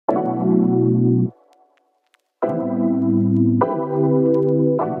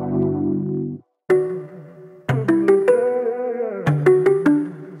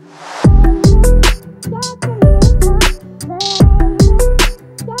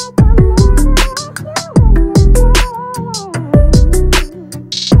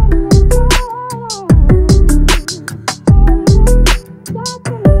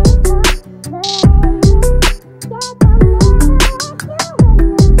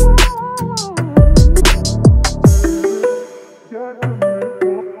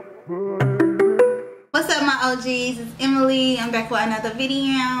emojis. It's Emily. I'm back with another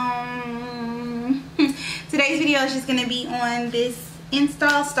video. Today's video is just going to be on this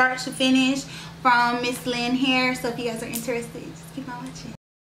install start to finish from Mslynn Hair. So if you guys are interested, just keep on watching.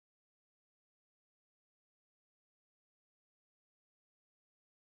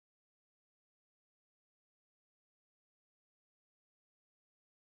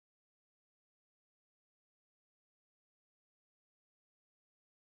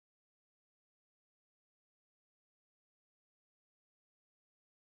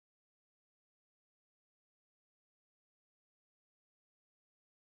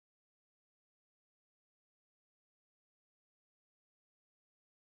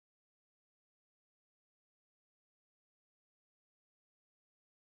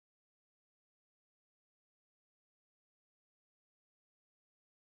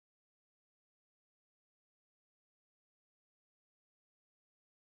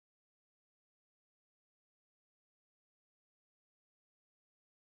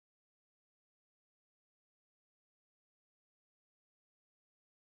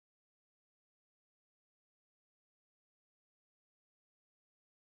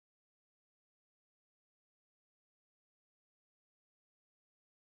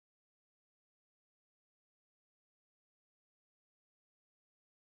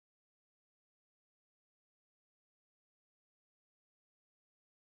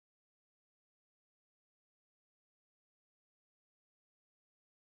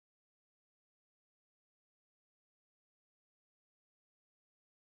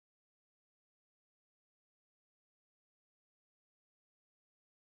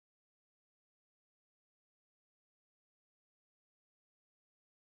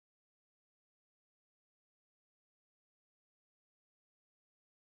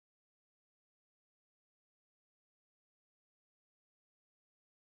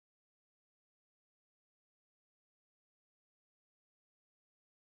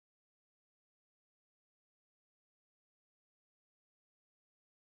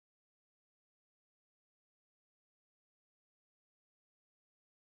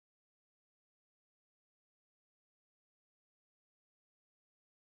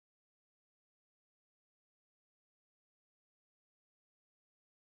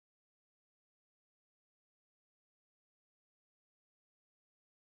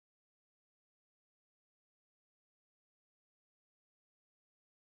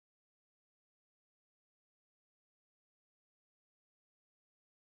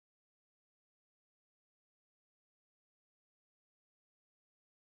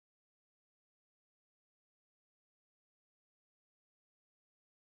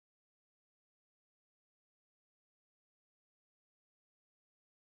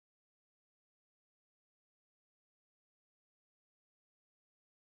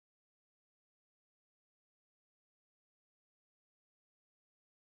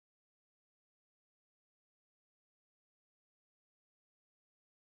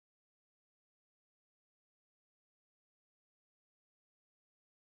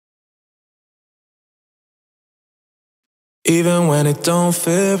 Even when it don't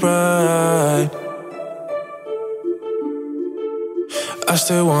feel right, I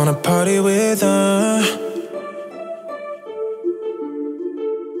still wanna party with her.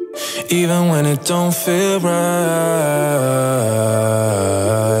 Even when it don't feel right,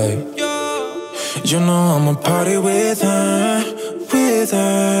 you know I'ma party with her, with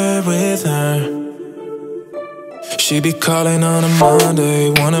her, with her. She be calling on a Monday,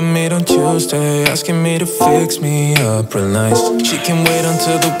 wanna meet on Tuesday, asking me to fix me up real nice. She can wait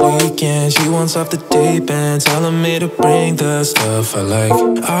until the weekend, she wants off the deep end, telling me to bring the stuff I like.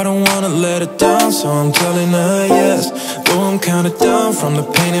 I don't wanna let her down, so I'm telling her yes. Though I'm kinda down from the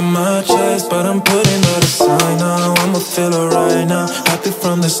pain in my chest, but I'm putting her aside now, I'ma feel her right now. Happy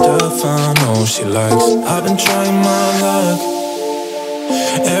from the stuff I know she likes. I've been trying my luck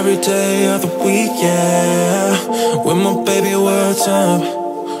every day of the week, yeah. With my baby, what's up?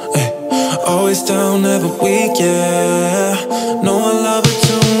 Ay, always down every week, yeah. Know I love her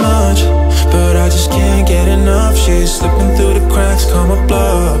too much, but I just can't get enough. She's slipping through the cracks, call my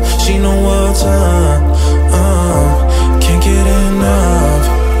bluff. She know what's up, can't get enough,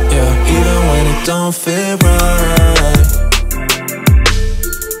 yeah. Even when it don't feel right,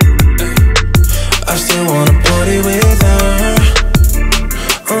 I still wanna party with her.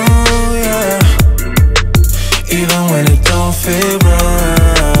 Oh yeah, even when it don't feel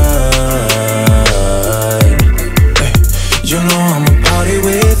right, hey, you know I'ma party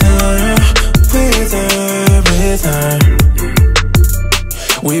with her, with her, with her.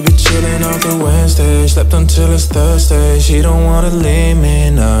 We be chillin' off the Wednesday, slept until it's Thursday. She don't wanna leave me,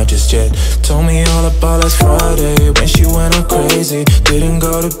 not just yet. Told me all about last Friday, when she went all crazy. Didn't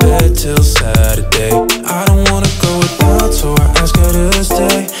go to bed till Saturday. I don't wanna go without, so I asked her to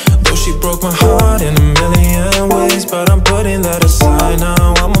stay. Though she broke my heart in a million ways, but I'm putting that aside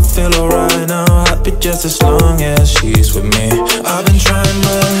now. I'ma feel alright now, happy just as long as she's with me. I've been trying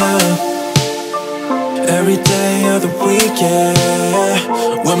my luck every day of the week, yeah.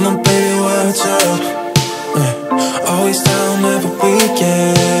 When my baby works up, always down every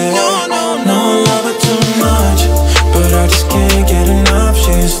weekend. No, I love her too much, but I just can't get enough.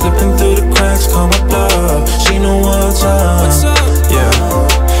 She's slipping through the cracks, call my bluff. She know what's up, yeah.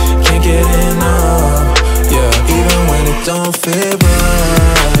 Can't get enough, yeah. Even when it don't feel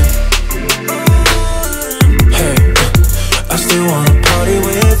right. Hey, I still wanna party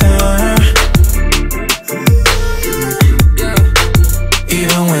with her.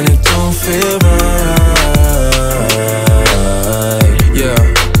 Even when it don't feel right, yeah.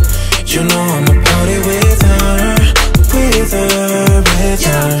 You know I'ma party with her, with her, with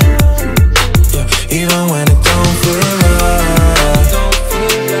her, yeah. Even when it don't feel right,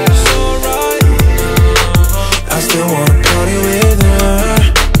 I still wanna party with her,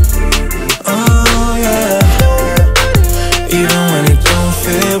 oh yeah. Even when it don't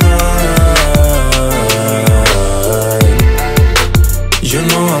feel right, you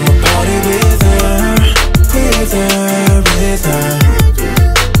know I'ma party with her, with her, with her.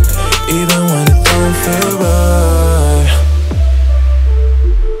 Even when it don't feel right,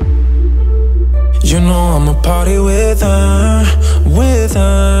 you know I'ma party with her, with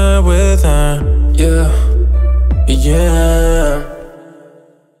her, with her, yeah, yeah.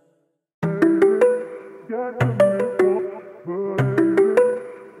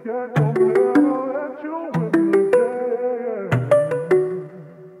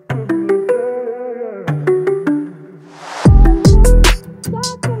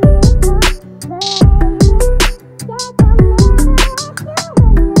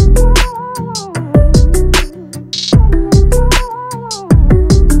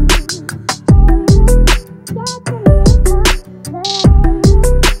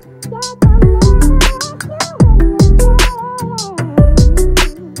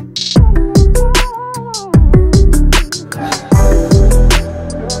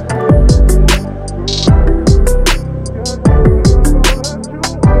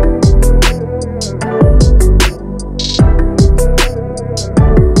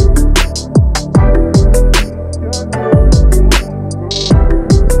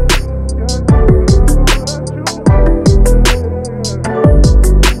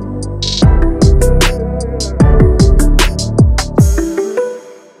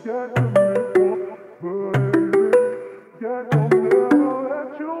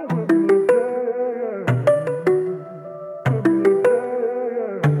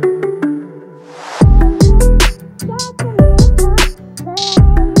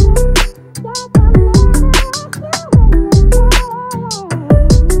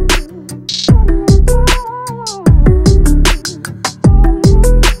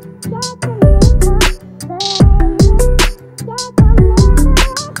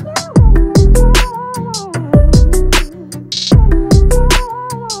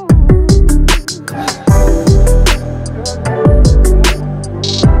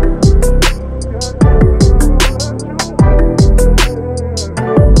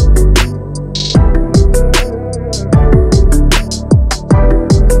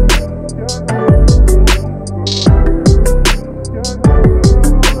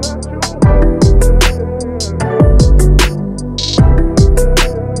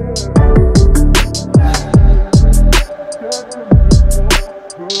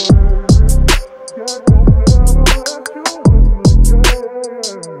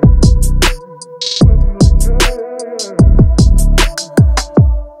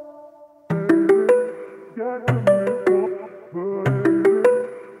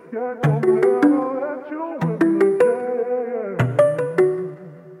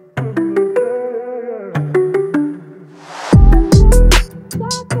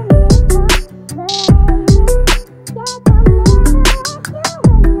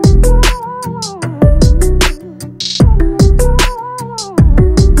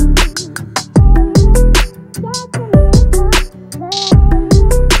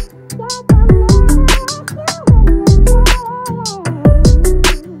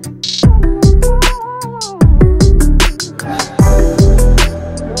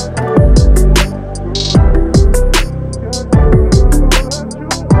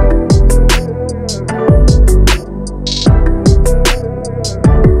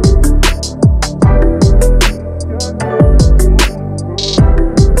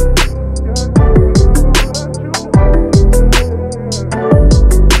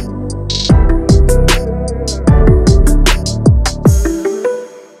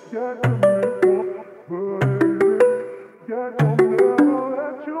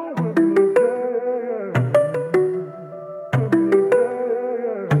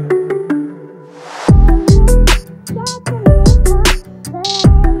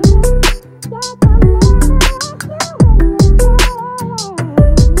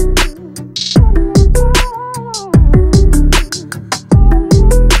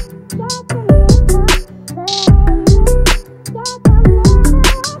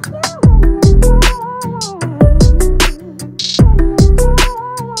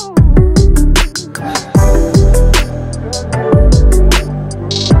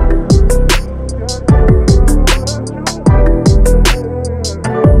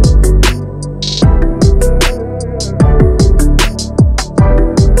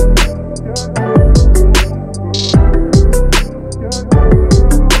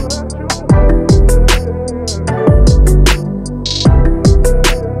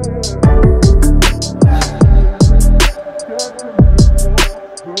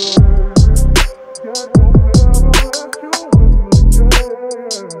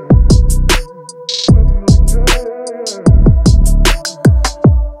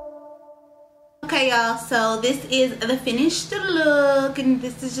 Okay, y'all, so this is the finished look, and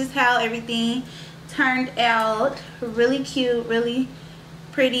this is just how everything turned out. Really cute, really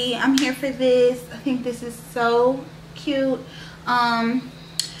pretty. I'm here for this. I think this is so cute. I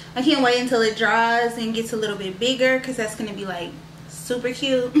can't wait until it dries and gets a little bit bigger, because that's gonna be like super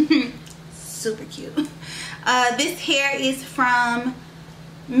cute. Super cute. This hair is from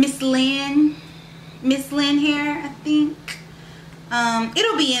Mslynn Hair, I think.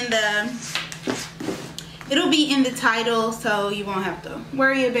 It'll be in the title, so you won't have to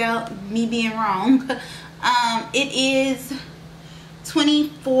worry about me being wrong. It is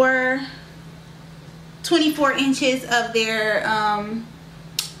 24 inches of their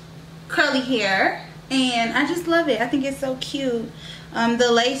curly hair, and I just love it. I think it's so cute.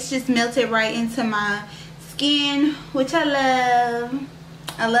 The lace just melted right into my skin, which I love.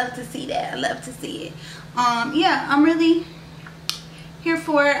 I love to see that. I love to see it. Yeah, I'm really here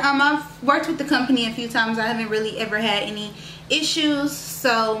for it. I've worked with the company a few times. I haven't really ever had any issues.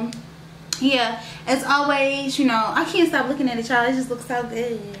 So yeah, as always, you know, I can't stop looking at it, y'all. It just looks so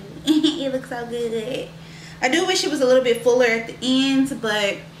good. It looks so good. I do wish it was a little bit fuller at the ends,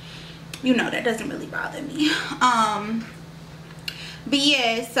 but you know, that doesn't really bother me. But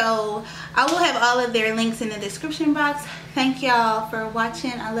yeah, so I will have all of their links in the description box. Thank y'all for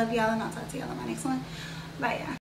watching. I love y'all, and I'll talk to y'all on my next one. Bye, y'all.